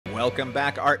Welcome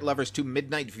back, art lovers, to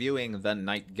Midnight Viewing, the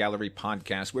Night Gallery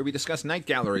podcast, where we discuss Night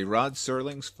Gallery, Rod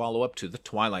Serling's follow-up to The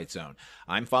Twilight Zone.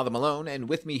 I'm Father Malone, and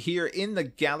with me here in the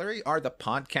gallery are the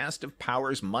podcast of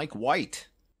Powers, Mike White.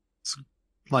 It's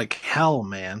like hell,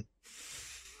 man.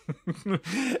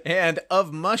 And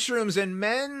of Mushrooms and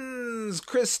Men's,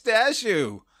 Chris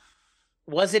Stashu.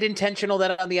 Was it intentional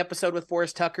that on the episode with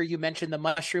Forrest Tucker you mentioned the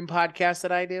mushroom podcast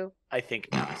that I do? I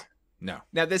think not. No.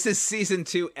 Now, this is Season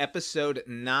 2, Episode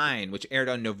 9, which aired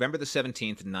on November the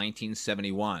 17th,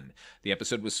 1971. The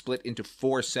episode was split into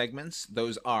 4 segments.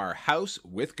 Those are House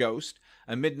with Ghost,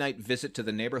 A Midnight Visit to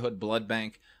the Neighborhood Blood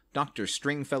Bank, Dr.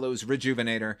 Stringfellow's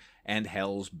Rejuvenator, and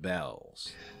Hell's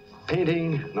Bells.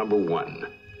 Painting number 1,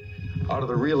 out of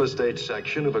the real estate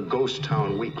section of a ghost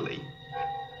town weekly.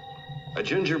 A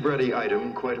gingerbready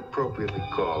item quite appropriately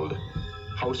called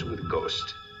House with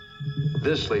Ghost.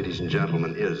 This, ladies and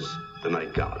gentlemen, is the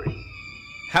Night Gallery.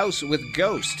 House with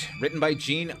Ghost, written by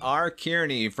Gene R.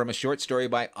 Kearney from a short story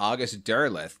by August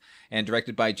Derleth, and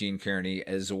directed by Gene Kearney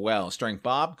as well, starring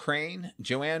Bob Crane,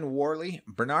 Joanne Worley,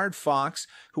 Bernard Fox,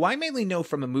 who I mainly know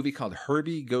from a movie called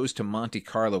Herbie Goes to Monte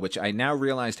Carlo, which I now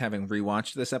realized, having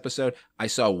rewatched this episode, I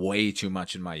saw way too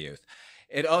much in my youth.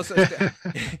 It also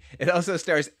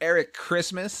stars Eric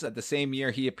Christmas. The same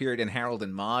year he appeared in Harold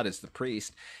and Maude as the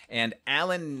priest, and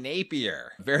Alan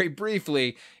Napier. Very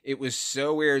briefly, it was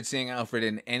so weird seeing Alfred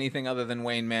in anything other than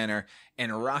Wayne Manor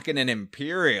and rocking an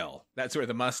Imperial. That's where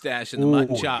the mustache and the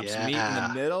mutton chops meet in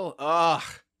the middle. Oh,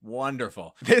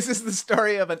 wonderful. This is the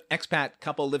story of an expat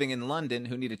couple living in London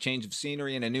who need a change of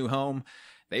scenery and a new home.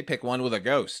 They pick one with a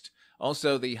ghost.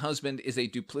 Also, the husband is a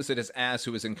duplicitous ass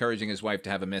who is encouraging his wife to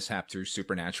have a mishap through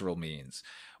supernatural means.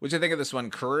 What'd you think of this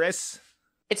one, Chris?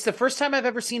 It's the first time I've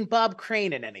ever seen Bob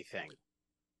Crane in anything.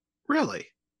 Really?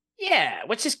 Yeah,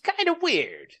 which is kind of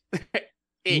weird.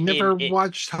 You never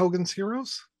watched Hogan's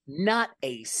Heroes? Not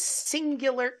a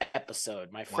singular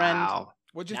episode, my friend. Wow.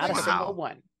 What'd you Not think a of single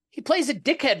one. He plays a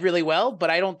dickhead really well, but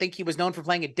I don't think he was known for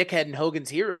playing a dickhead in Hogan's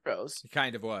Heroes. He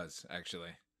kind of was, actually.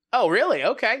 Oh, really?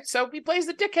 Okay. So he plays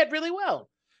the dickhead really well.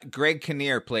 Greg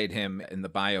Kinnear played him in the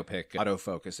biopic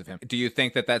Autofocus of him. Do you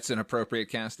think that that's an appropriate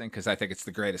casting? Because I think it's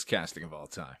the greatest casting of all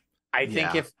time. I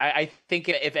think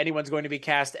if anyone's going to be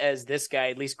cast as this guy,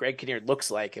 at least Greg Kinnear looks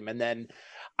like him. And then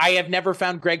I have never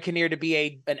found Greg Kinnear to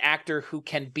be an actor who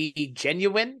can be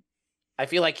genuine. I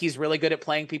feel like he's really good at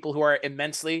playing people who are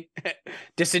immensely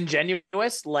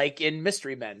disingenuous, like in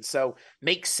Mystery Men. So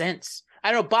makes sense.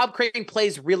 I don't know. Bob Crane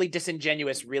plays really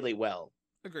disingenuous really well.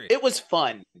 Agreed. It was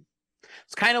fun.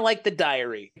 It's kind of like The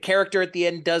Diary. The character at the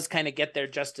end does kind of get their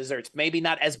just desserts. Maybe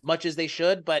not as much as they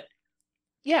should, but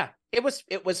yeah, it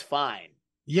was fine.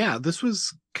 Yeah, this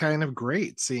was kind of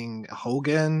great seeing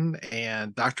Hogan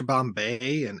and Dr.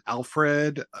 Bombay and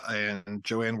Alfred and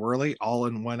Joanne Worley all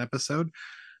in one episode.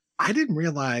 I didn't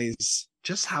realize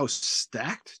just how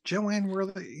stacked Joanne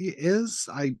Worley is.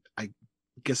 I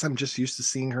guess I'm just used to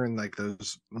seeing her in like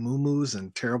those muumuus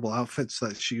and terrible outfits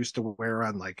that she used to wear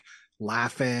on like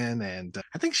Laugh-In, and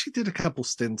I think she did a couple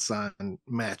stints on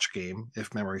Match Game,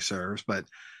 if memory serves, but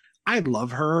I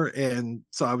love her, and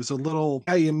so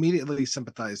I immediately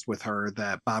sympathized with her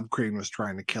that Bob Crane was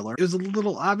trying to kill her. It was a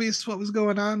little obvious what was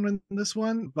going on in this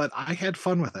one, but I had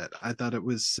fun with it. I thought it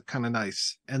was kind of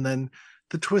nice. And then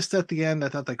the twist at the end, I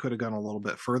thought they could have gone a little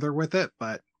bit further with it,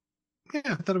 but yeah,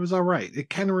 I thought it was all right. It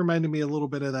kind of reminded me a little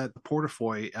bit of that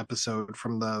Portafoy episode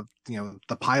from the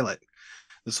pilot.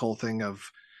 This whole thing of,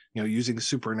 using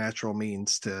supernatural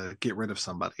means to get rid of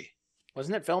somebody.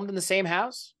 Wasn't it filmed in the same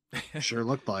house? Sure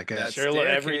looked like it. Sure,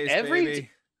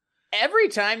 every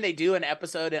time they do an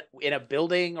episode in a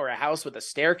building or a house with a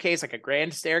staircase, like a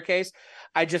grand staircase,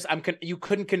 you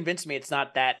couldn't convince me it's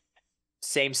not that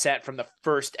same set from the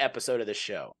first episode of the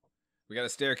show. We got a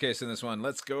staircase in this one.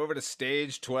 Let's go over to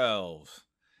stage 12.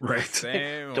 Right.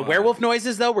 The werewolf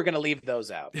noises, though, we're going to leave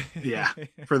those out. Yeah,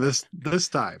 for this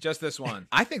time. Just this one.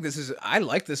 I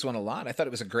like this one a lot. I thought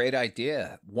it was a great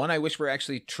idea. One I wish were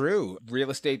actually true.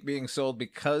 Real estate being sold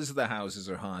because the houses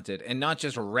are haunted, and not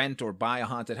just rent or buy a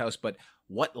haunted house, but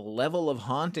what level of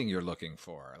haunting you're looking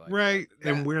for. Like, right,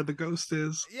 and where the ghost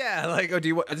is. Yeah, like,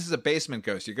 this is a basement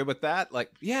ghost. You good with that?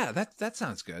 Like, yeah, that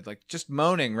sounds good. Like, just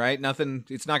moaning, right? Nothing,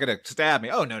 it's not going to stab me.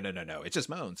 Oh, no, it just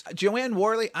moans. Joanne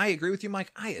Worley, I agree with you,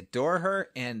 Mike. I adore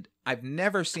her, and I've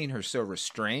never seen her so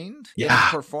restrained in a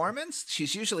performance.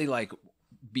 She's usually, like,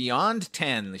 beyond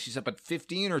 10. She's up at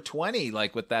 15 or 20,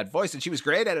 like, with that voice, and she was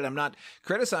great at it. I'm not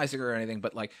criticizing her or anything,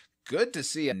 but, like, good to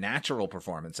see a natural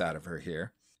performance out of her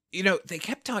here. They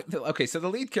kept talking. Okay, so the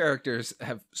lead characters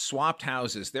have swapped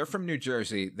houses. They're from New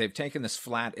Jersey. They've taken this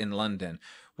flat in London,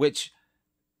 which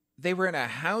they were in a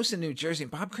house in New Jersey,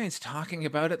 and Bob Crane's talking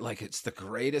about it like it's the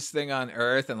greatest thing on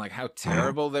earth and like how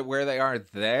terrible that where they are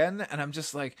then. And I'm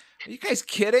just like, are you guys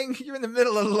kidding? You're in the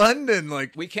middle of London.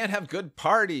 Like, we can't have good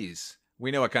parties. We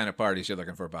know what kind of parties you're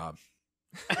looking for, Bob.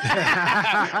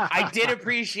 I did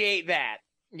appreciate that.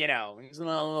 You know, it's a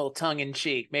little tongue in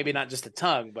cheek, maybe not just a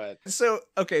tongue, but so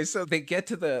they get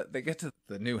to the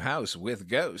new house with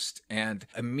Ghost, and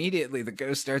immediately the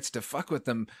Ghost starts to fuck with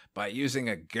them by using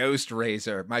a ghost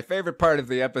razor. My favorite part of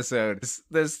the episode is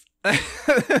this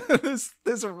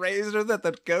this razor that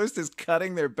the Ghost is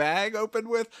cutting their bag open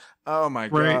with. Oh my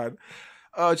God.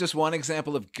 Oh, just one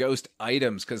example of ghost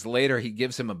items, because later he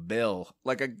gives him a bill,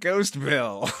 like a ghost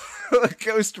bill, a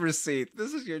ghost receipt.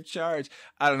 This is your charge.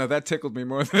 I don't know. That tickled me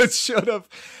more than it should have.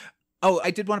 Oh,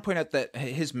 I did want to point out that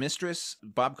his mistress,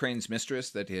 Bob Crane's mistress,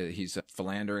 that he's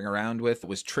philandering around with,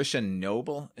 was Trisha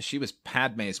Noble. She was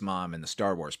Padme's mom in the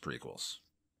Star Wars prequels.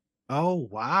 Oh,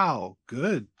 wow.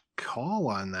 Good call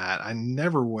on that. I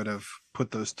never would have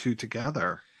put those two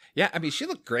together. Yeah, I mean, she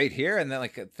looked great here, and then,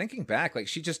 like, thinking back, like,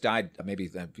 she just died maybe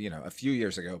a few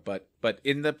years ago, but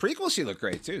in the prequel she looked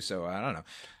great too. So I don't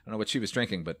know what she was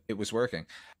drinking, but it was working.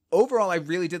 Overall, I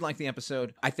really did like the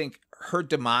episode. I think her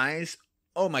demise.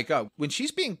 Oh my God, when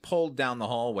she's being pulled down the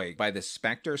hallway by this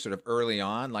specter, sort of early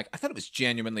on, like, I thought it was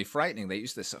genuinely frightening. They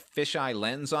used this fisheye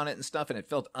lens on it and stuff, and it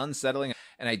felt unsettling,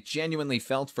 and I genuinely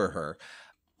felt for her.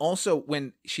 Also,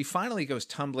 when she finally goes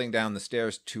tumbling down the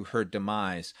stairs to her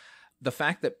demise, the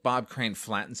fact that Bob Crane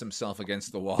flattens himself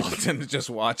against the wall and just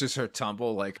watches her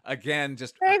tumble, like, again,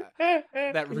 just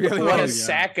that really what a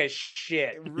sack of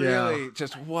shit. Really,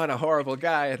 just what a horrible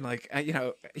guy. And like,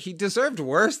 he deserved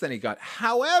worse than he got.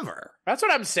 However, that's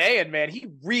what I'm saying, man. He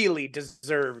really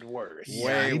deserved worse.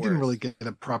 Yeah, he didn't really get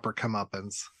a proper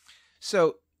comeuppance.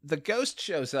 So the Ghost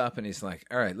shows up and he's like,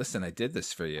 all right, listen, I did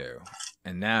this for you.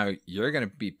 And now you're going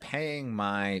to be paying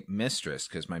my mistress,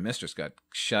 because my mistress got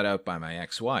shut out by my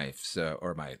ex-wife,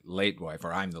 or my late wife,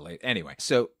 or I'm the late. Anyway,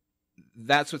 so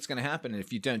that's what's going to happen. And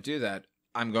if you don't do that,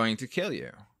 I'm going to kill you.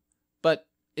 But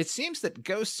it seems that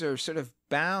ghosts are sort of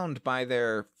bound by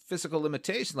their physical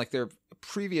limitation, like their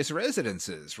previous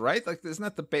residences, right? Like, isn't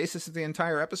that the basis of the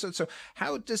entire episode? So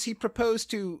how does he propose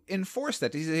to enforce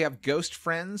that? Does he have ghost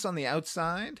friends on the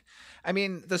outside? I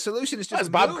mean, the solution is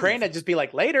just Bob Crane. I'd just be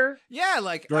like, later. Yeah,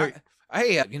 like, right.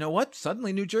 Hey, you know what?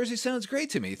 Suddenly New Jersey sounds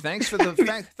great to me. Thanks for the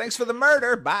thanks for the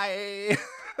murder. Bye.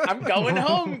 I'm going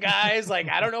home, guys. Like,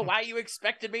 I don't know why you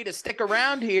expected me to stick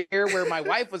around here where my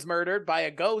wife was murdered by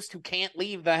a ghost who can't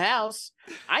leave the house.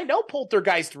 I know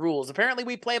poltergeist rules. Apparently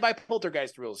we play by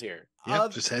poltergeist rules here.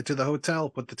 Yep, just head to the hotel,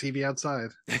 put the TV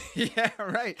outside. Yeah,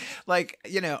 right. Like,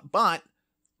 but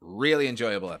really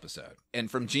enjoyable episode.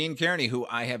 And from Gene Kearney, who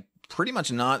I have pretty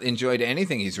much not enjoyed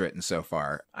anything he's written so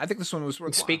far. I think this one was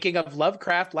worthwhile. Speaking of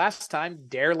Lovecraft, last time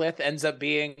Derleth ends up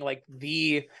being like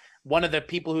one of the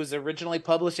people who's originally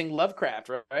publishing Lovecraft,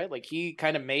 right? Like, he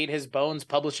kind of made his bones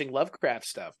publishing Lovecraft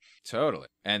stuff. Totally.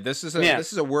 And this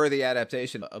is a worthy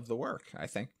adaptation of the work, I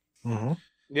think. Mm-hmm.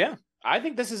 Yeah. I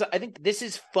think this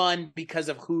is fun because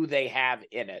of who they have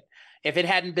in it. If it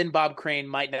hadn't been Bob Crane,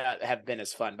 might not have been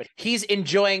as fun. But he's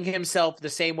enjoying himself the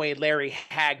same way Larry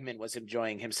Hagman was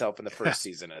enjoying himself in the first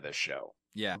season of this show.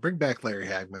 Yeah. Bring back Larry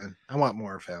Hagman. I want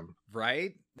more of him.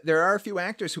 Right? There are a few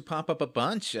actors who pop up a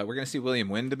bunch. We're going to see William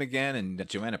Wyndham again, and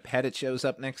Joanna Pettit shows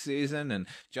up next season, and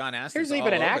John Astin. There's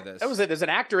even an actor. There's an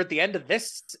actor at the end of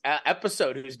this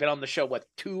episode who's been on the show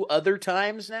 2 other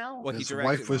times now. Well, his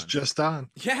wife was just on.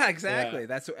 Yeah, exactly.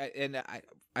 Yeah.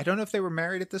 I don't know if they were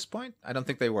married at this point. I don't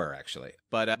think they were, actually.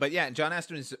 But yeah, John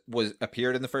Astin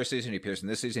appeared in the first season. He appears in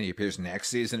this season. He appears next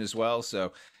season as well.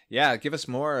 So yeah, give us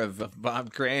more of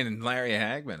Bob Crane and Larry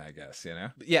Hagman, I guess,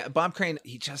 Yeah, Bob Crane,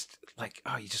 he just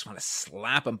you just want to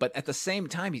slap him. But at the same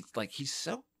time, he's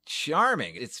so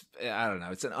charming. I don't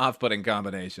know. It's an off-putting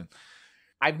combination.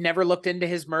 I've never looked into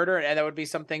his murder, and that would be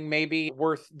something maybe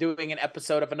worth doing an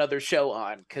episode of another show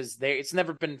on, because it's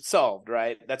never been solved,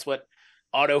 right? That's what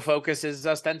autofocus is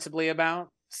ostensibly about.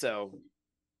 So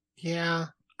yeah,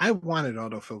 I wanted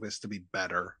autofocus to be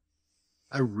better.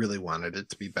 I really wanted it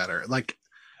to be better. Like,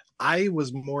 I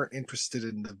was more interested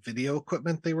in the video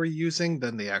equipment they were using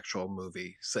than the actual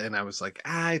movie. And I was like,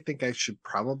 I think I should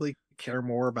probably care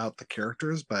more about the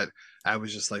characters, but I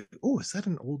was just like, oh, is that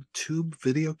an old tube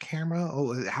video camera?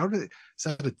 Oh, is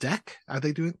that a deck? Are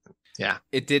they doing? Yeah.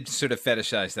 It did sort of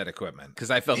fetishize that equipment,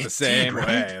 because I felt the same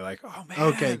way. Like, oh man.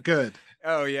 Okay, good.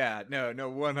 Oh yeah, no,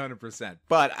 100%.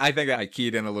 But I think I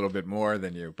keyed in a little bit more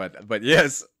than you. But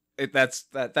yes, that's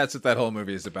what that whole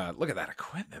movie is about. Look at that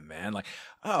equipment, man. Like,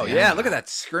 oh yeah, look at that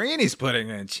screen he's putting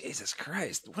in. Jesus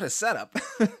Christ, what a setup.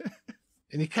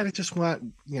 And you kind of just want,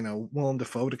 Willem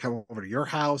Dafoe to come over to your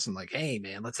house and like, hey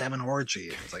man, let's have an orgy.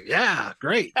 And it's like, yeah,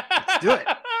 great, let's do it.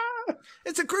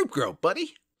 It's a group girl,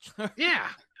 buddy. Yeah.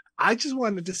 I just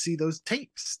wanted to see those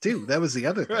tapes too. That was the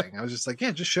other thing. I was just like,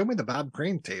 yeah, just show me the Bob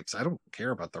Crane tapes. I don't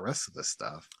care about the rest of this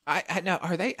stuff. I now,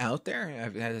 are they out there?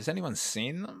 Has anyone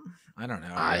seen them? I don't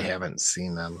know. I haven't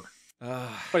seen them.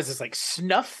 What is this, like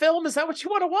snuff film? Is that what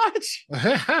you want to watch?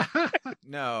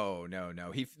 No.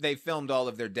 They filmed all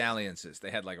of their dalliances. They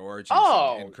had like orgies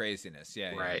and craziness.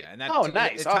 Yeah, right. Yeah. And that,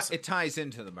 nice. Awesome. It ties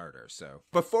into the murder. So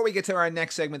before we get to our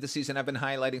next segment this season, I've been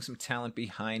highlighting some talent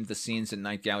behind the scenes in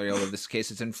Night Gallery. Although this case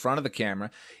is in front of the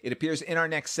camera. It appears in our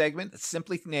next segment. It's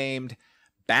simply named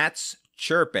Bats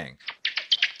Chirping.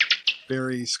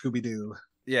 Very Scooby-Doo.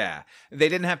 Yeah, they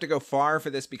didn't have to go far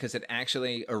for this because it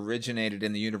actually originated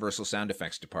in the Universal Sound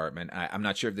Effects department. I'm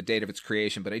not sure of the date of its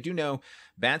creation, but I do know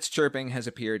Bats Chirping has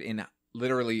appeared in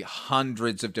literally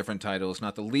hundreds of different titles,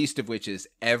 not the least of which is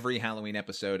every Halloween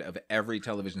episode of every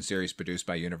television series produced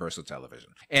by Universal Television.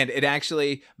 And it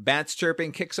actually, Bats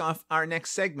Chirping kicks off our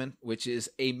next segment, which is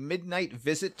A Midnight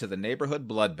Visit to the Neighborhood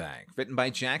Blood Bank, written by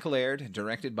Jack Laird,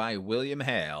 directed by William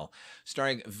Hale,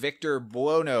 starring Victor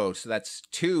Buono, so that's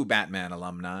 2 Batman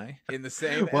alumni in the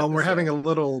same Well, episode. we're having a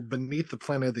little Beneath the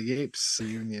Planet of the Apes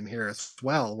reunion here as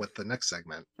well with the next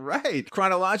segment. Right.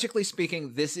 Chronologically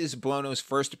speaking, this is Buono's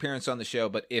first appearance on the show,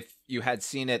 but if you had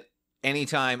seen it any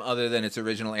time other than its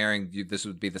original airing, this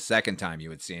would be the second time you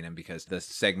had seen him because the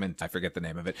segment, I forget the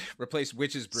name of it, replaced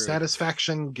Witch's Brew.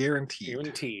 Satisfaction guaranteed.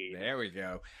 There we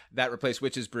go. That replaced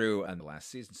Witch's Brew on the last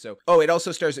season. So, it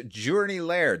also stars Journey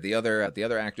Laird, the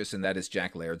other actress, and that is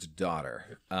Jack Laird's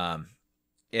daughter.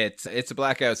 It's a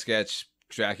blackout sketch.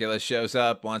 Dracula shows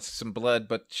up, wants some blood,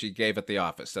 but she gave at the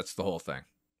office. That's the whole thing.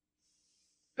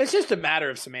 It's just a matter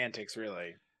of semantics,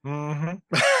 really.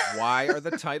 Mm-hmm. Why are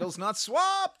the titles not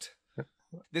swapped?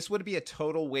 This would be a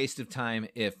total waste of time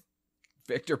if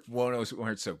Victor Buono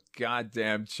weren't so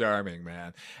goddamn charming,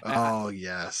 man.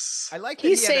 Yes. I like that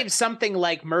he saved something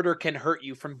like Murder Can Hurt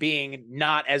You from being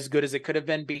not as good as it could have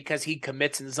been because he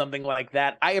commits in something like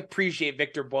that. I appreciate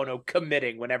Victor Buono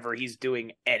committing whenever he's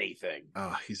doing anything.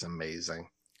 Oh, he's amazing.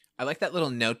 I like that little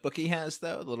notebook he has,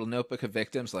 though. The little notebook of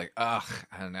victims. Like, I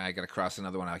don't know, I got to cross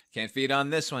another one. I can't feed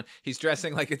on this one. He's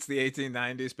dressing like it's the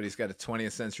 1890s, but he's got a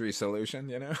 20th century solution,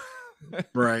 you know?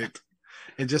 Right.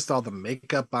 And just all the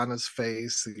makeup on his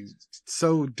face. He's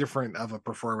so different of a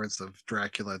performance of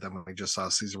Dracula than what we just saw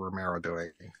Cesar Romero doing.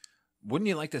 Wouldn't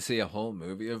you like to see a whole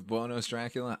movie of Buono's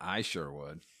Dracula? I sure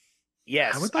would.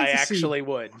 Yes, I actually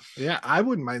would. Yeah, I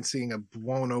wouldn't mind seeing a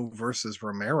Buono versus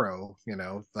Romero,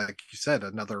 like you said,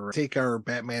 take our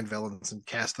Batman villains and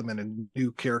cast them in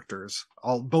new characters,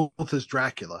 both as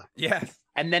Dracula. Yeah.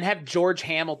 And then have George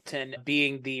Hamilton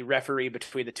being the referee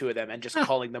between the two of them and just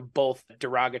calling them both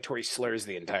derogatory slurs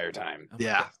the entire time.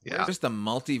 Yeah. There's the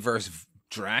multiverse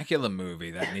Dracula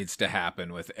movie that needs to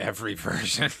happen with every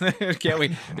version. Can't we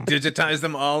digitize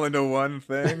them all into one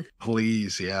thing?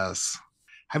 Please, yes.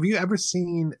 Have you ever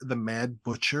seen The Mad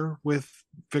Butcher with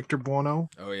Victor Buono?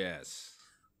 Oh, yes.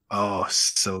 Oh,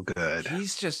 so good.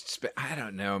 He's just, I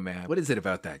don't know, man. What is it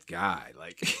about that guy?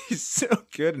 Like, he's so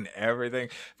good in everything.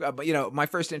 But, my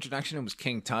first introduction to him was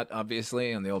King Tut,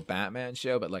 obviously, on the old Batman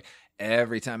show. But, like,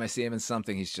 every time I see him in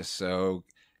something,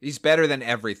 he's better than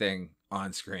everything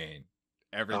on screen.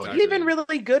 Every time. He's even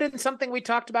really good in something we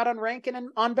talked about on Rankin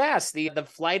and on Bass, the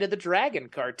Flight of the Dragon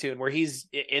cartoon, where he's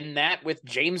in that with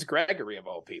James Gregory of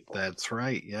all people. That's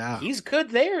right, yeah. He's good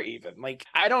there even. Like,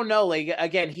 I don't know, like,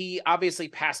 again, he obviously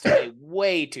passed away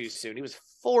way too soon. He was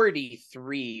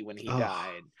 43 when he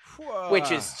died,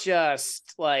 which is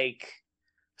just, like,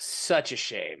 such a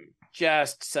shame.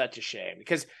 Just such a shame.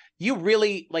 Because you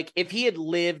really, like, if he had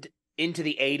lived into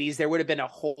the 80s, there would have been a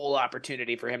whole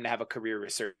opportunity for him to have a career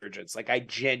resurgence. Like, I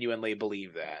genuinely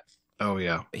believe that. Oh,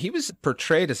 yeah. He was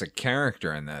portrayed as a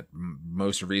character in that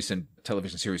most recent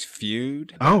television series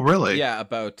Feud. Oh, really? Yeah,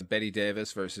 about Betty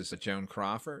Davis versus Joan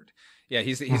Crawford. Yeah,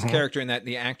 he's a character in that.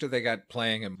 The actor they got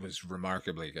playing him was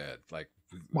remarkably good. Like,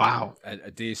 wow.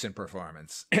 A decent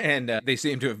performance. And they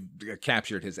seem to have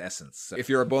captured his essence. So if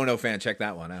you're a Buono fan, check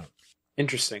that one out.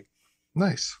 Interesting.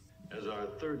 Nice. As our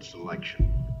third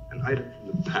selection, an item from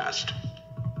the past,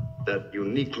 that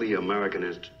uniquely American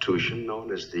institution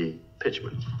known as the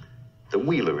Pitchman, the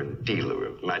wheeler and dealer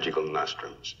of magical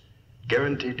nostrums,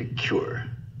 guaranteed to cure,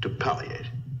 to palliate,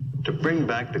 to bring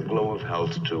back the glow of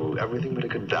health to everything but a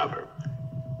cadaver.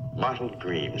 Bottled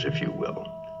dreams, if you will.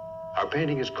 Our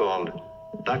painting is called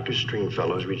Dr.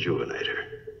 Stringfellow's Rejuvenator.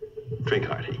 Drink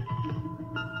hearty.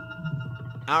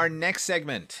 Our next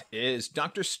segment is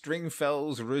Dr.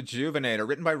 Stringfellow's Rejuvenator,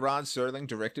 written by Rod Serling,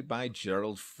 directed by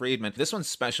Gerald Friedman. This one's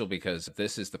special because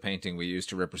this is the painting we use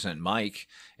to represent Mike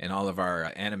in all of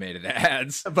our animated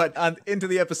ads. But into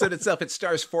the episode itself, it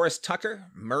stars Forrest Tucker,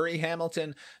 Murray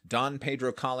Hamilton, Don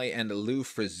Pedro Colley, and Lou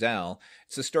Frizzell.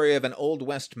 It's the story of an Old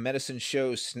West medicine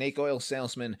show snake oil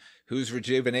salesman whose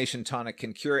rejuvenation tonic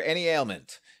can cure any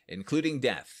ailment, including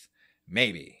death.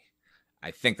 Maybe.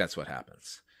 I think that's what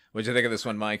happens. What'd you think of this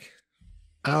one, Mike?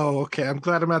 Oh, okay. I'm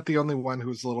glad I'm not the only one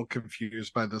who's a little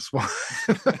confused by this one.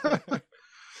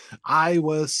 I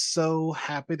was so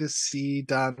happy to see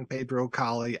Don Pedro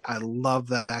Colley. I love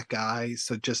that guy.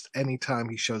 So just anytime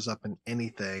he shows up in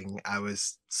anything, I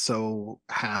was so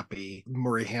happy.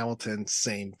 Murray Hamilton,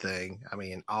 same thing. I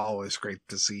mean, always great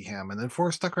to see him. And then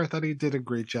Forrest Tucker, I thought he did a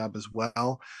great job as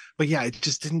well. But yeah, I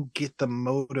just didn't get the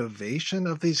motivation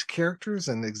of these characters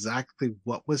and exactly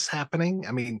what was happening.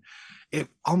 I mean, it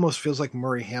almost feels like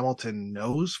Murray Hamilton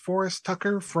knows Forrest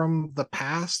Tucker from the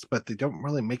past, but they don't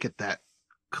really make it that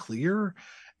clear.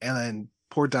 And then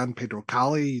poor Don Pedro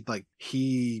Colley, like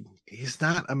he's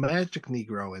not a magic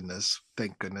Negro in this,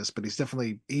 thank goodness, but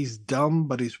he's dumb,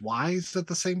 but he's wise at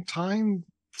the same time.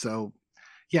 So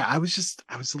yeah, I was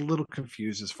a little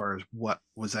confused as far as what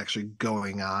was actually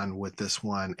going on with this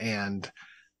one. And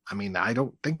I mean, I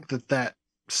don't think that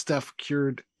stuff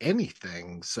cured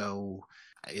anything. So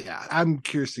yeah, I'm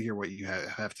curious to hear what you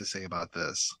have to say about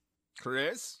this.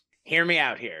 Chris? Hear me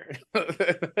out here.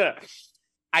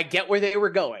 I get where they were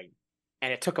going,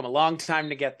 and it took them a long time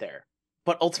to get there.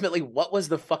 But ultimately, what was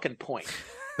the fucking point?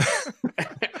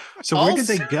 So where did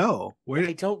they go?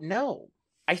 I don't know.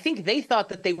 I think they thought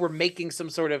that they were making some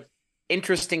sort of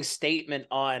interesting statement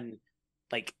on,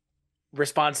 like,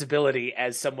 responsibility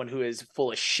as someone who is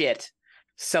full of shit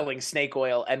selling snake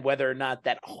oil and whether or not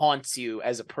that haunts you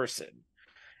as a person.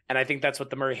 And I think that's what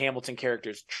the Murray Hamilton character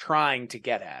is trying to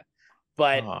get at.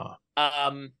 But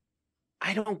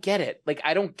I don't get it. Like,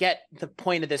 I don't get the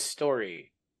point of this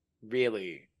story,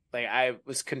 really. Like, I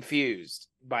was confused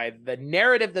by the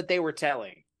narrative that they were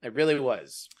telling. It really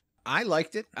was. I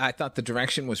liked it. I thought the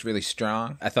direction was really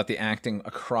strong. I thought the acting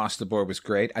across the board was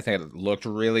great. I think it looked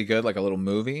really good, like a little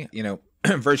movie. You know,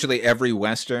 virtually every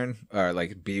Western, or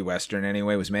like B-Western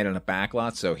anyway, was made on a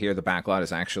backlot. So here the backlot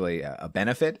is actually a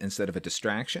benefit instead of a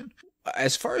distraction.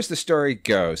 As far as the story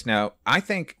goes, now, I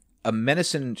think a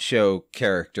medicine show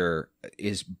character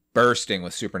is bursting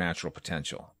with supernatural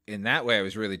potential. In that way, I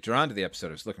was really drawn to the episode.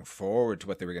 I was looking forward to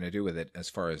what they were going to do with it as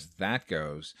far as that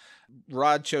goes.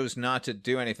 Rod chose not to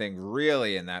do anything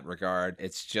really in that regard.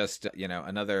 It's just, you know,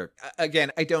 another,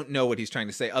 again, I don't know what he's trying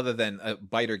to say other than a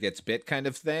biter gets bit kind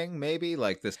of thing, maybe.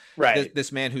 Like this, right.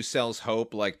 This man who sells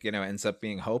hope, like, you know, ends up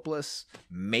being hopeless,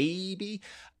 maybe.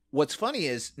 What's funny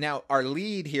is now our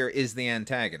lead here is the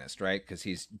antagonist, right? Because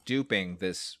he's duping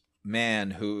this man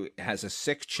who has a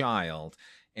sick child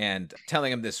and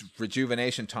telling him this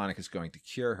rejuvenation tonic is going to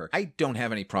cure her. I don't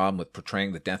have any problem with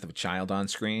portraying the death of a child on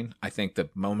screen. I think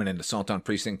the moment in Assault on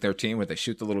Precinct 13 where they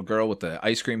shoot the little girl with the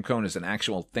ice cream cone is an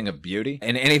actual thing of beauty.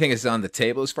 And anything is on the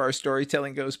table as far as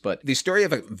storytelling goes. But the story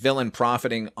of a villain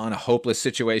profiting on a hopeless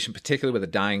situation, particularly with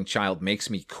a dying child, makes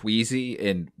me queasy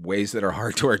in ways that are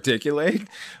hard to articulate.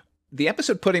 The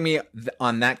episode putting me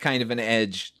on that kind of an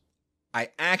edge, I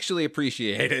actually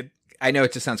appreciated. I know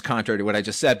it just sounds contrary to what I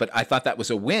just said, but I thought that was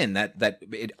a win.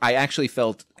 I actually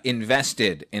felt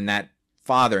invested in that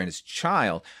father and his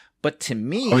child. But to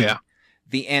me,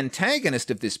 the antagonist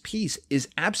of this piece is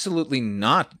absolutely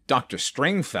not Dr.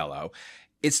 Stringfellow.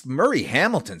 It's Murray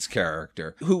Hamilton's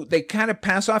character, who they kind of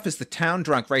pass off as the town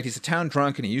drunk, right? He's a town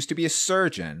drunk, and he used to be a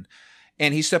surgeon.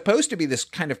 And he's supposed to be this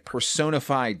kind of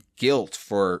personified guilt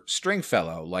for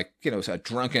Stringfellow, like, you know, a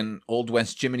drunken Old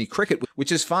West Jiminy Cricket,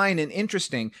 which is fine and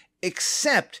interesting,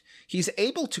 except he's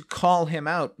able to call him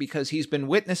out because he's been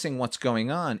witnessing what's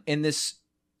going on. And this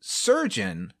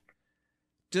surgeon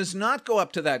does not go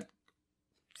up to that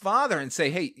father and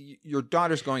say, hey, your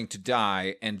daughter's going to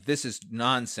die, and this is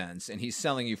nonsense, and he's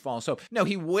selling you false hope. No,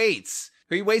 he waits.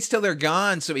 He waits till they're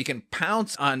gone so he can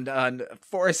pounce on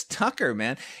Forrest Tucker,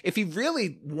 man. If he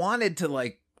really wanted to,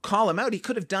 like, call him out, he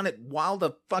could have done it while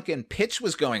the fucking pitch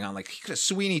was going on. Like, he could have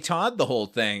Sweeney Todd the whole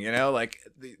thing, you know? Like,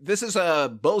 this is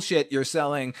a bullshit you're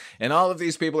selling, and all of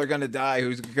these people are going to die.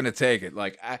 Who's going to take it?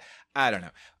 Like, I don't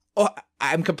know. Oh,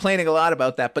 I'm complaining a lot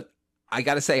about that, but I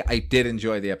got to say, I did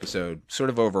enjoy the episode, sort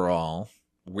of overall.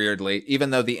 Weirdly, even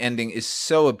though the ending is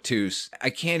so obtuse, I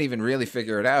can't even really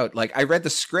figure it out. Like, I read the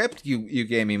script you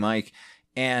gave me, Mike,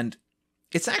 and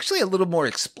it's actually a little more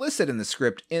explicit in the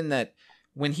script in that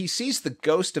when he sees the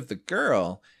ghost of the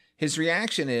girl, His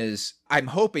reaction is, I'm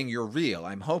hoping you're real.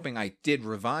 I'm hoping I did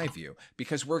revive you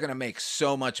because we're going to make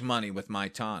so much money with my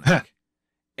tonic.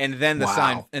 And then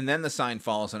the sign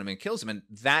falls on him and kills him. And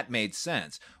that made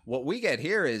sense. What we get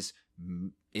here is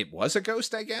it was a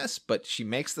ghost, I guess, but she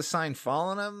makes the sign fall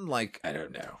on him. Like, I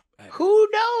don't know. Who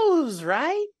knows,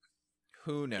 right?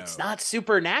 Who knows? It's not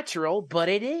supernatural, but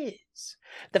it is.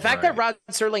 The fact that Rod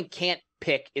Serling can't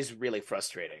pick is really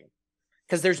frustrating.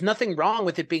 Because there's nothing wrong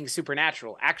with it being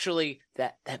supernatural. Actually,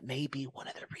 that may be one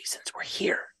of the reasons we're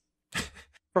here.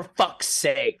 For fuck's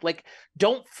sake. Like,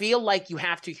 don't feel like you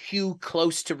have to hew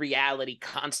close to reality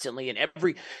constantly. And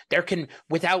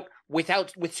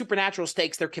with supernatural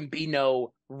stakes, there can be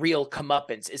no real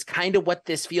comeuppance, is kind of what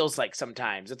this feels like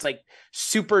sometimes. It's like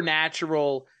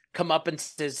supernatural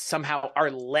comeuppances somehow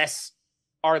are less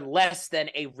than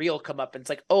a real comeuppance.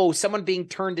 Like, oh, someone being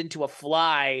turned into a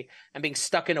fly and being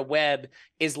stuck in a web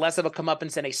is less of a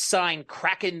comeuppance than a sign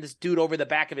cracking this dude over the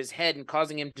back of his head and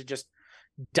causing him to just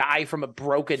die from a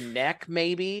broken neck,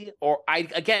 maybe. Or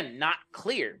again, not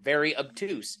clear, very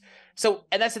obtuse. So,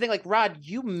 and that's the thing, like, Rod,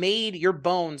 you made your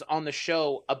bones on the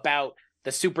show about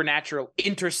the supernatural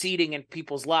interceding in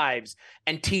people's lives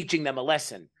and teaching them a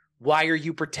lesson. Why are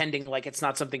you pretending like it's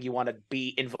not something you want to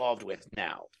be involved with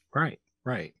now? Right.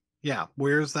 Yeah.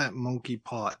 Where's that monkey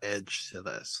paw edge to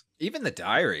this? Even the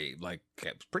diary, like,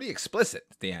 it's pretty explicit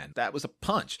at the end. That was a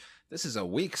punch. This is a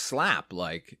weak slap.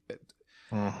 Like,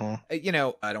 you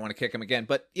know, I don't want to kick him again,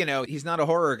 but, you know, he's not a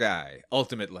horror guy,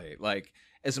 ultimately. Like,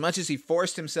 as much as he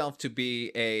forced himself to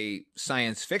be a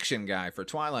science fiction guy for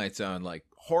Twilight Zone, like,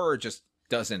 horror just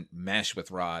doesn't mesh with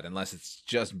Rod unless it's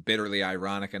just bitterly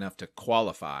ironic enough to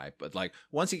qualify. But, like,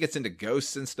 once he gets into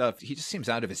ghosts and stuff, he just seems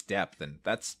out of his depth, and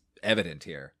that's evident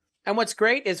here. And what's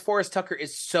great is Forrest Tucker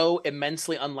is so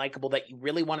immensely unlikable that you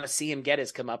really want to see him get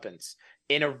his comeuppance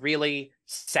in a really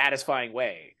satisfying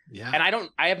way. Yeah. And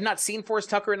I have not seen Forrest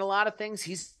Tucker in a lot of things.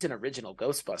 He's an original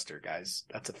Ghostbuster, guys.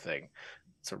 That's a thing.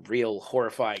 It's a real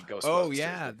horrifying Ghostbuster. Oh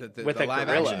yeah, with the live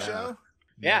gorilla action show.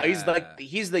 Yeah,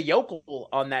 he's the yokel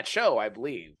on that show, I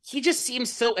believe. He just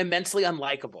seems so immensely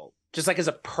unlikable, just like as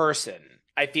a person.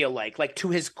 I feel like to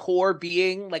his core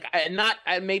being, like,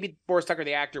 maybe Forrest Tucker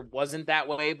the actor wasn't that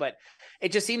way, but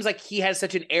it just seems like he has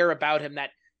such an air about him that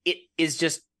it is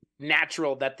just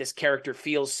natural that this character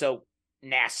feels so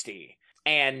nasty.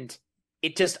 And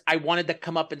I wanted the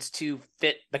comeuppance to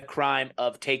fit the crime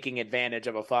of taking advantage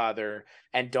of a father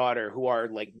and daughter who are,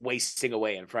 like, wasting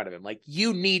away in front of him. Like,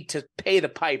 you need to pay the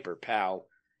piper, pal.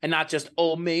 And not just,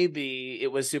 oh, maybe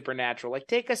it was supernatural. Like,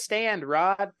 take a stand,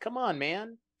 Rod. Come on,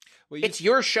 man. Well, it's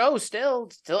your show still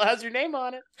has your name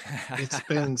on it. It's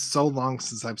been so long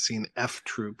since I've seen F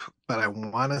Troop, but I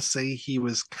want to say he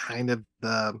was kind of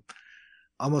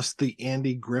almost the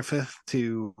Andy Griffith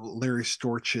to Larry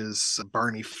Storch's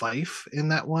Barney Fife in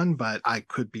that one, but I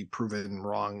could be proven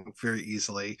wrong very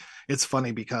easily. It's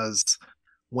funny because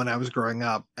when I was growing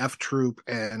up, F Troop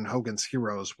and Hogan's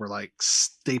Heroes were like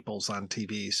staples on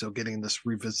TV. So getting this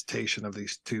revisitation of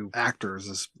these two actors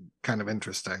is kind of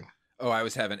interesting. Oh, I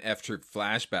was having F Troop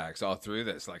flashbacks all through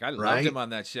this. Like, I loved him on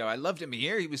that show. I loved him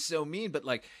here. He was so mean, but,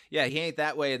 like, yeah, he ain't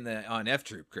that way on F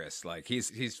Troop, Chris. Like,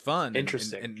 he's fun,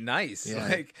 interesting, and nice.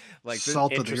 Yeah. Like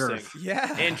salt of the earth.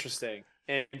 Yeah, interesting,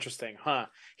 huh?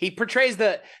 He portrays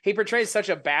such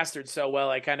a bastard so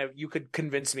well. You could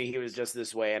convince me he was just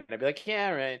this way, and I'd be like,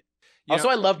 yeah, right. Also,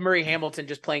 I love Murray Hamilton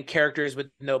just playing characters with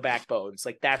no backbones.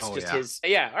 Like, that's his.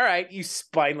 Yeah, all right, you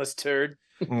spineless turd.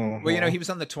 Mm-hmm. Well, he was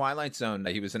on the Twilight Zone.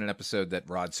 He was in an episode that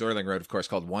Rod Serling wrote, of course,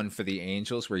 called One for the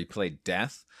Angels, where he played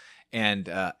Death. And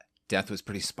Death was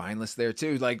pretty spineless there,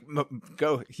 too. Like,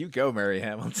 go, Murray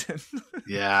Hamilton.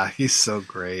 Yeah, he's so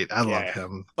great. I love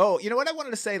him. Oh, you know what I wanted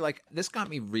to say? Like, this got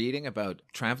me reading about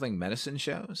traveling medicine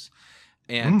shows.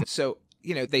 And so,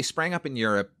 they sprang up in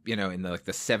Europe, in the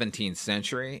 17th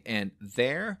century. And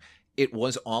there, it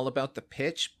was all about the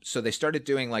pitch. So they started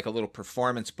doing like a little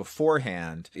performance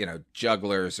beforehand,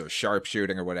 jugglers or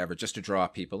sharpshooting or whatever, just to draw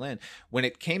people in. When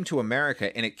it came to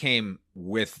America, and it came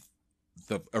with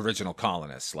the original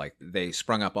colonists, like they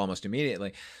sprung up almost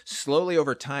immediately, slowly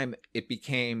over time,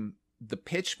 the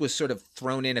pitch was sort of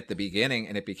thrown in at the beginning,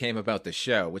 and it became about the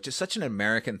show, which is such an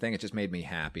American thing. It just made me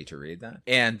happy to read that.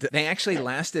 And they actually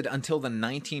lasted until the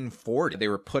 1940s. They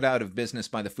were put out of business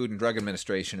by the Food and Drug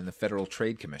Administration and the Federal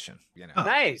Trade Commission.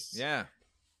 Nice. Yeah.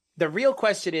 The real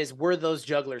question is, were those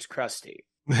jugglers crusty?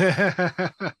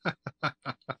 I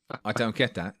don't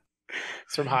get that.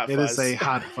 It's from Hot It Fuzz. is a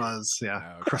Hot Fuzz,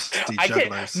 yeah. Okay. Crusty I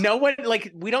jugglers. can't, no one,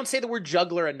 like, we don't say the word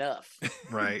juggler enough.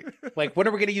 Right. Like, when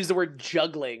are we going to use the word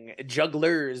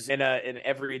jugglers in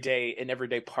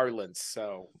everyday parlance?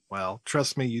 So, Well,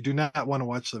 trust me, you do not want to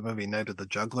watch the movie Night of the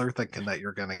Juggler thinking that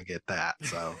you're going to get that.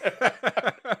 So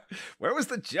Where was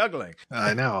the juggling?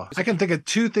 I know. I can think of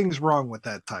two things wrong with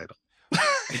that title.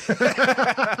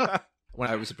 When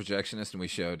I was a projectionist and we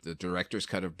showed the director's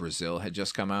cut of Brazil had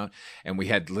just come out, and we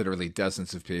had literally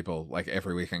dozens of people like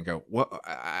every weekend go, "What?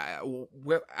 I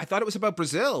thought it was about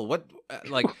Brazil. What?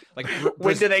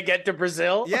 when do they get to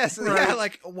Brazil? Yes, Right. yeah,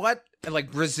 like what?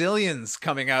 Like Brazilians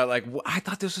coming out like, I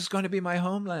thought this was going to be my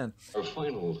homeland." Our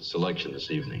final selection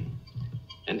this evening,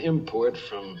 an import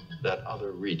from that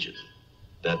other region,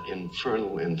 that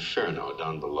infernal inferno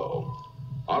down below,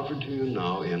 offered to you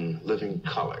now in living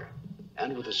color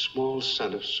and with a small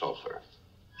scent of sulfur.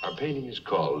 Our painting is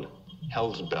called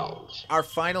Hell's Bells. Our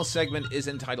final segment is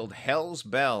entitled Hell's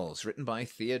Bells, written by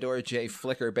Theodore J.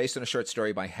 Flicker, based on a short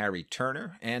story by Harry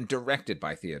Turner, and directed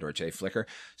by Theodore J. Flicker,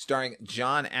 starring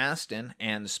John Astin,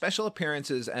 and special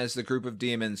appearances as the group of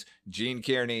demons, Gene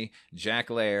Kearney,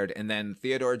 Jack Laird, and then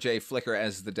Theodore J. Flicker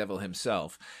as the devil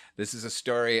himself. This is a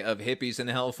story of hippies and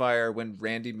hellfire when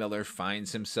Randy Miller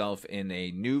finds himself in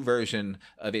a new version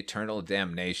of eternal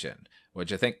damnation. What'd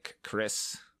you think,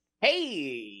 Chris? Hey,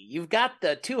 you've got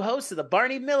the two hosts of the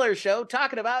Barney Miller Show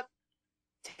talking about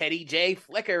Teddy J.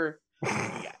 Flicker.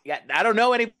 Yeah, I don't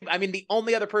know any. I mean, the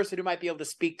only other person who might be able to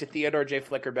speak to Theodore J.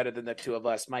 Flicker better than the two of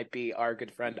us might be our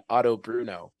good friend Otto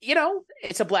Bruno. You know,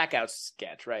 it's a blackout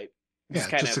sketch, right? Yeah,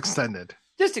 just extended.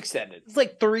 Just extended. It's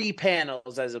like 3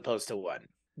 panels as opposed to 1.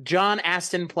 John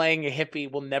Astin playing a hippie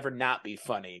will never not be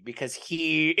funny because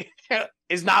he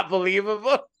is not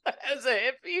believable as a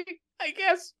hippie, I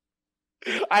guess.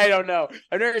 I don't know.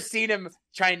 I've never seen him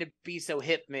trying to be so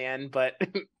hip, man, but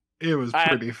It was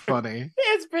pretty funny.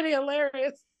 it's pretty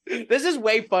hilarious. This is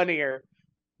way funnier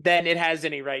than it has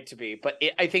any right to be, but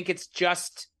I think it's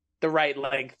just the right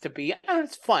length to be.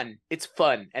 It's fun. It's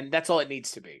fun, and that's all it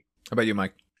needs to be. How about you,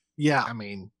 Mike? Yeah, I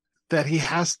mean, that he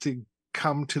has to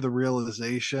come to the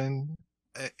realization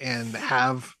and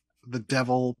have the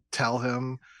devil tell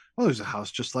him, well, there's a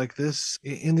house just like this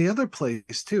in the other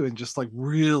place too, and just like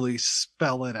really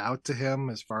spell it out to him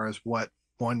as far as what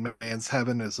one man's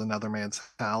heaven is another man's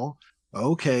hell.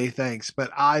 Okay, thanks. But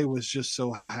I was just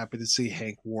so happy to see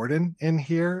Hank Warden in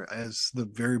here as the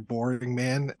very boring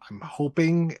man. I'm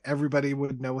hoping everybody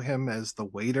would know him as the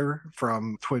waiter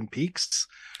from Twin Peaks.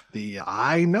 The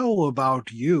I know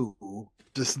about you.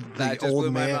 Just the That just old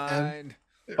blew my man. mind.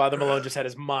 Father Malone just had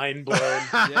his mind blown.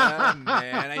 Yeah,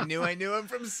 man. I knew him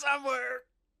from somewhere.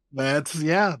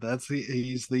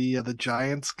 He's the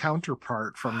Giants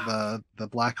counterpart from the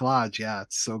Black Lodge. Yeah,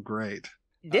 it's so great.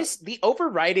 The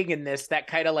overriding in this, that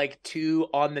kind of like too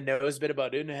on the nose bit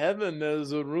about in heaven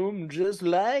there's a room just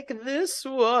like this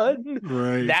one.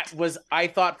 Right. That was, I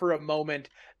thought for a moment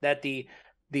that the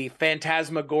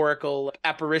phantasmagorical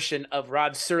apparition of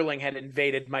Rod Serling had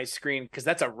invaded my screen, because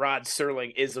that's a Rod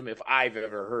Serling-ism if I've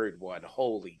ever heard one.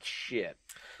 Holy shit.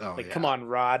 Oh, Like, yeah. come on,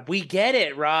 Rod. We get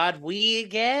it, Rod. We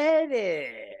get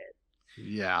it.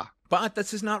 Yeah. But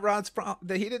this is not Rod's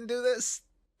problem. He didn't do this.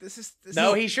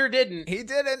 No, he sure didn't. He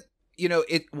didn't. You know,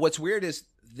 what's weird is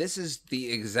this is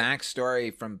the exact story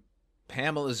from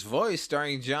Pamela's Voice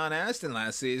starring John Astin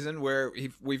last season, where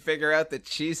we figure out that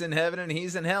she's in heaven and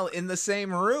he's in hell in the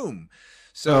same room.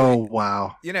 So,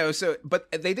 wow. You know,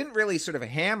 but they didn't really sort of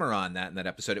hammer on that in that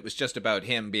episode. It was just about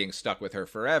him being stuck with her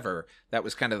forever. That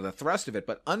was kind of the thrust of it.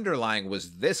 But underlying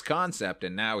was this concept.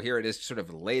 And now here it is sort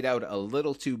of laid out a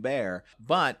little too bare.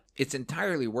 But it's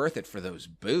entirely worth it for those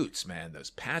boots, man. Those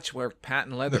patchwork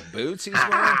patent leather boots he's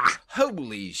wearing.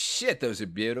 Holy shit, those are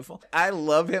beautiful. I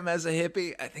love him as a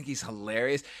hippie. I think he's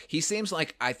hilarious. He seems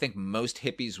like I think most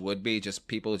hippies would be, just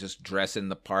people just dressing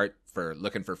the part for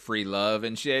looking for free love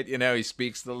and shit. You know, he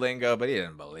speaks the lingo, but he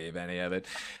didn't believe any of it.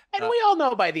 And we all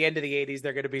know by the end of the 80s,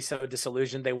 they're going to be so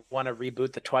disillusioned they want to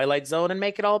reboot the Twilight Zone and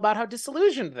make it all about how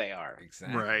disillusioned they are.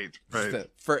 Exactly. Right.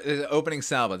 For the opening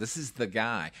salvo, this is the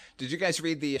guy. Did you guys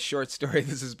read the short story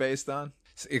this is based on?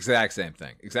 Exact same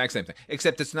thing.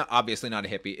 Except it's not obviously not a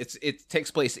hippie. It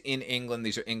takes place in England.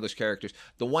 These are English characters.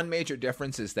 The one major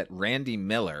difference is that Randy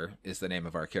Miller is the name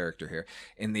of our character here.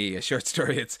 In the short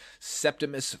story, it's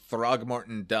Septimus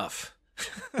Throgmorton Duff.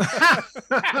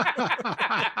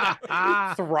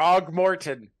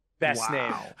 Throgmorton. Best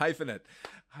name. Hyphenate.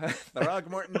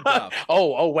 Throgmorton Duff.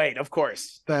 Oh, wait, of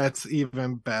course. That's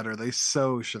even better. They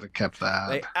so should have kept that.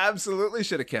 They absolutely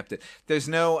should have kept it. There's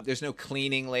no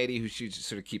cleaning lady who she just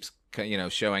sort of keeps,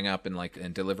 showing up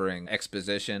and delivering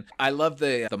exposition. I love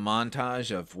the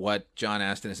montage of what John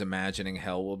Astin is imagining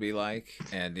hell will be like,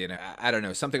 and I don't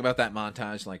know, something about that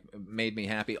montage made me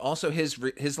happy. Also,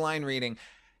 his line reading.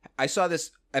 I saw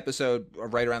this episode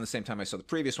right around the same time I saw the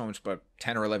previous one, which was about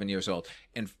 10 or 11 years old,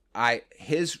 and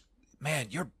man,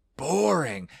 you're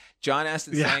boring. John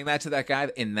Astin saying that to that guy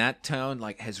in that tone,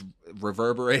 has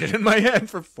reverberated in my head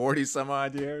for 40 some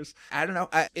odd years. I don't know.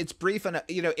 It's brief enough.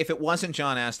 If it wasn't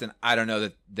John Astin, I don't know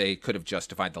that they could have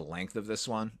justified the length of this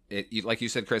one. Like you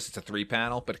said, Chris, it's a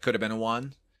 3-panel, but it could have been a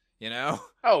 1.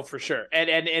 Oh, for sure. And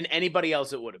anybody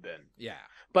else it would have been. Yeah.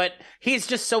 But he's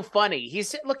just so funny.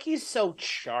 He's so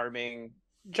charming.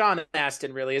 John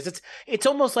Astin really is. It's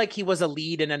almost like he was a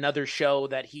lead in another show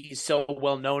that he's so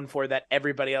well known for that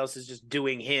everybody else is just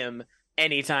doing him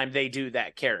anytime they do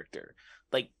that character.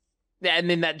 And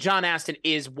then that John Astin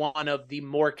is one of the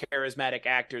more charismatic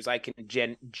actors I can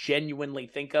genuinely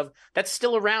think of that's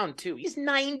still around too. He's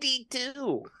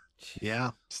 92.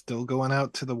 Yeah, still going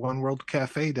out to the One World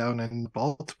Cafe down in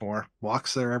Baltimore.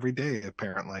 Walks there every day,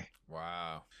 apparently.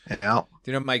 Wow. Yeah.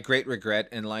 My great regret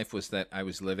in life was that I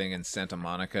was living in Santa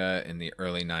Monica in the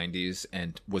early 90s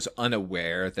and was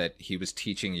unaware that he was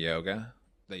teaching yoga.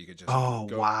 That you could just wow.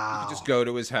 You could just go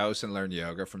to his house and learn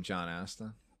yoga from John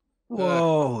Astin.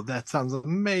 Whoa, that sounds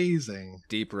amazing.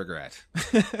 Deep regret.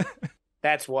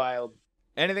 That's wild.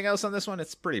 Anything else on this one?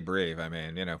 It's pretty brief. I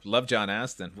mean, love John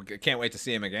Astin. We can't wait to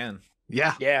see him again.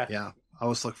 Yeah. Yeah. I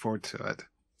always look forward to it.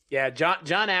 Yeah,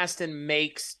 John Astin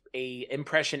makes a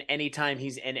impression anytime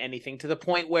he's in anything, to the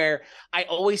point where I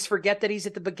always forget that he's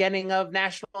at the beginning of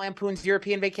National Lampoon's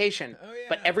European Vacation. Oh, yeah.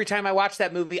 But every time I watch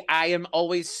that movie, I am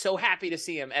always so happy to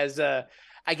see him as I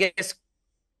guess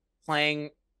playing,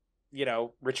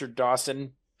 Richard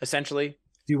Dawson, essentially.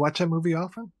 Do you watch that movie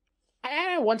often?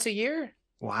 Once a year.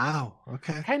 Wow.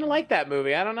 Okay. Kind of like that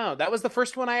movie. I don't know. That was the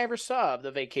first one I ever saw of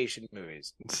the vacation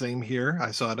movies. Same here.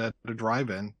 I saw it at a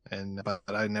drive-in, but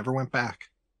I never went back.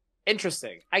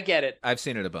 Interesting. I get it. I've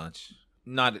seen it a bunch.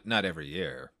 Not every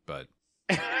year, but.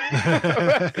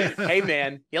 Hey,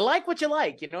 man, you like what you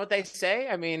like. You know what they say?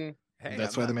 I mean, hey,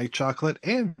 that's why they make chocolate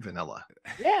and vanilla.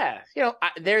 Yeah.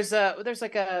 There's some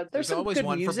always good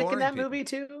one for music in boring that people. movie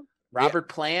too. Robert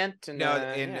Plant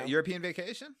and European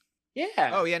Vacation.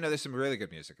 Yeah. Oh yeah, no, there's some really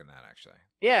good music in that actually.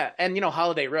 Yeah, and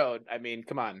Holiday Road. I mean,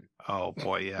 come on. Oh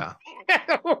boy, yeah.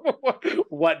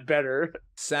 What better?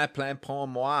 Ça plaint pour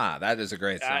moi. That is a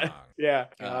great song. Yeah.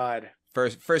 God.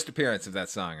 First appearance of that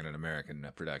song in an American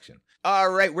production. All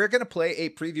right, we're going to play a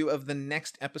preview of the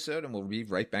next episode, and we'll be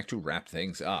right back to wrap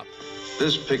things up.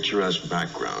 This picturesque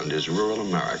background is rural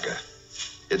America.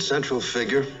 Its central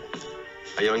figure,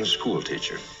 a young school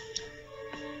teacher.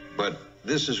 But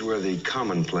this is where the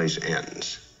commonplace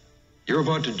ends. You're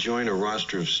about to join a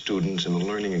roster of students in a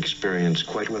learning experience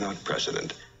quite without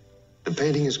precedent. The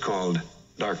painting is called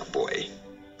Dark Boy,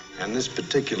 and this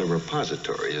particular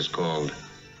repository is called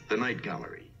the Night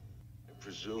Gallery. I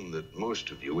presume that most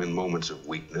of you, in moments of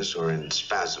weakness or in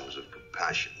spasms of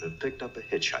compassion, have picked up a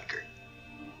hitchhiker.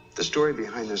 The story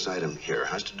behind this item here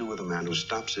has to do with a man who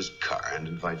stops his car and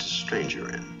invites a stranger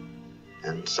in.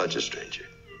 And such a stranger.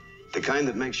 The kind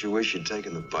that makes you wish you'd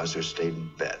taken the bus or stayed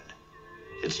in bed.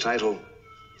 It's titled,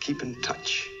 Keep in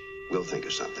Touch. We'll think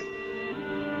of something.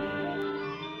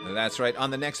 That's right.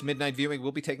 On the next Midnight Viewing,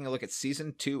 we'll be taking a look at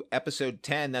Season 2, Episode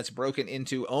 10. That's broken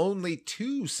into only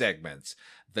 2 segments.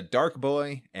 The Dark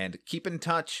Boy and Keep in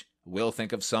Touch. We'll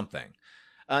think of something.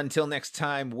 Until next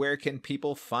time, where can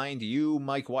people find you,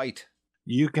 Mike White?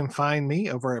 You can find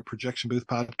me over at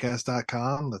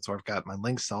projectionboothpodcast.com. That's where I've got my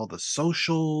links to all the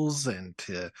socials and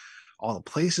to all the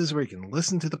places where you can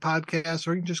listen to the podcast,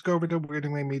 or you can just go over to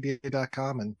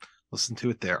weirdingwaymedia.com and listen to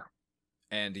it there.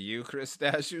 And you, Chris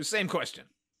Dashu, same question.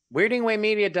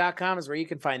 Weirdingwaymedia.com is where you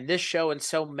can find this show and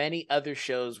so many other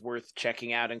shows worth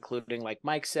checking out, including, like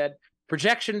Mike said,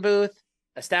 Projection Booth,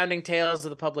 Astounding Tales of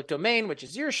the Public Domain, which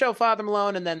is your show, Father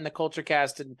Malone, and then the Culture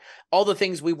Cast, and all the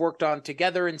things we worked on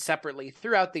together and separately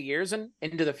throughout the years and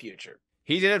into the future.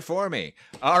 He did it for me.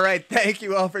 All right, thank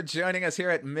you all for joining us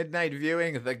here at Midnight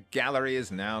Viewing. The gallery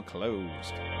is now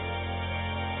closed.